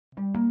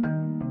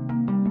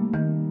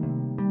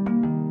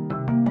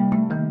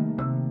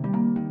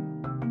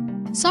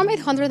Some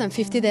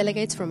 850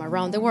 delegates from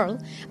around the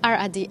world are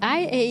at the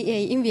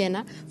IAEA in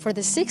Vienna for the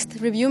 6th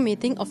review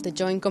meeting of the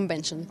Joint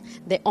Convention,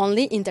 the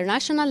only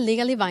international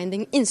legally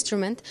binding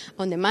instrument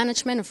on the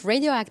management of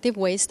radioactive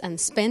waste and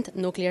spent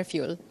nuclear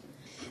fuel.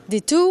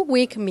 The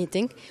 2-week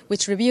meeting,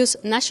 which reviews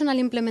national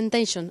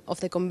implementation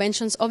of the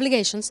Convention's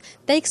obligations,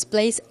 takes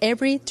place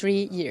every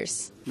 3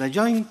 years. The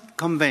Joint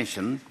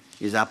Convention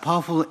is a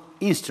powerful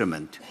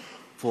instrument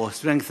for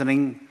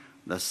strengthening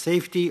the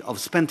safety of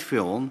spent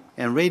fuel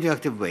and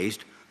radioactive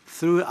waste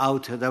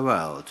throughout the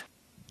world.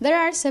 There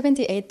are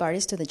 78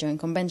 parties to the Joint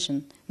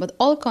Convention, but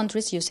all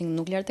countries using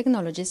nuclear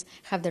technologies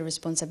have the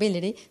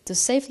responsibility to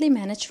safely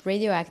manage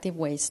radioactive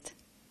waste.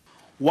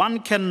 One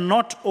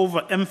cannot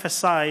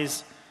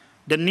overemphasize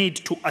the need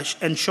to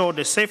ensure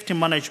the safety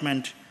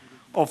management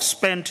of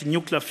spent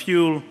nuclear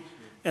fuel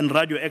and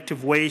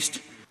radioactive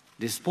waste.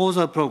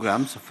 Disposal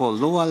programs for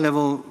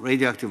lower-level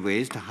radioactive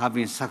waste have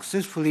been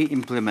successfully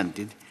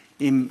implemented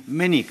in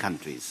many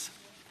countries.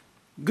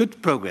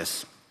 Good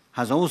progress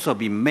has also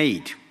been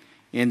made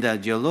in the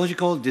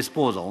geological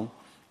disposal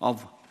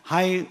of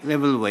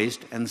high-level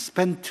waste and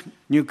spent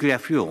nuclear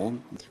fuel.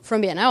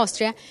 From Vienna,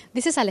 Austria,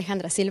 this is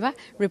Alejandra Silva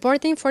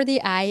reporting for the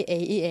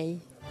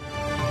IAEA.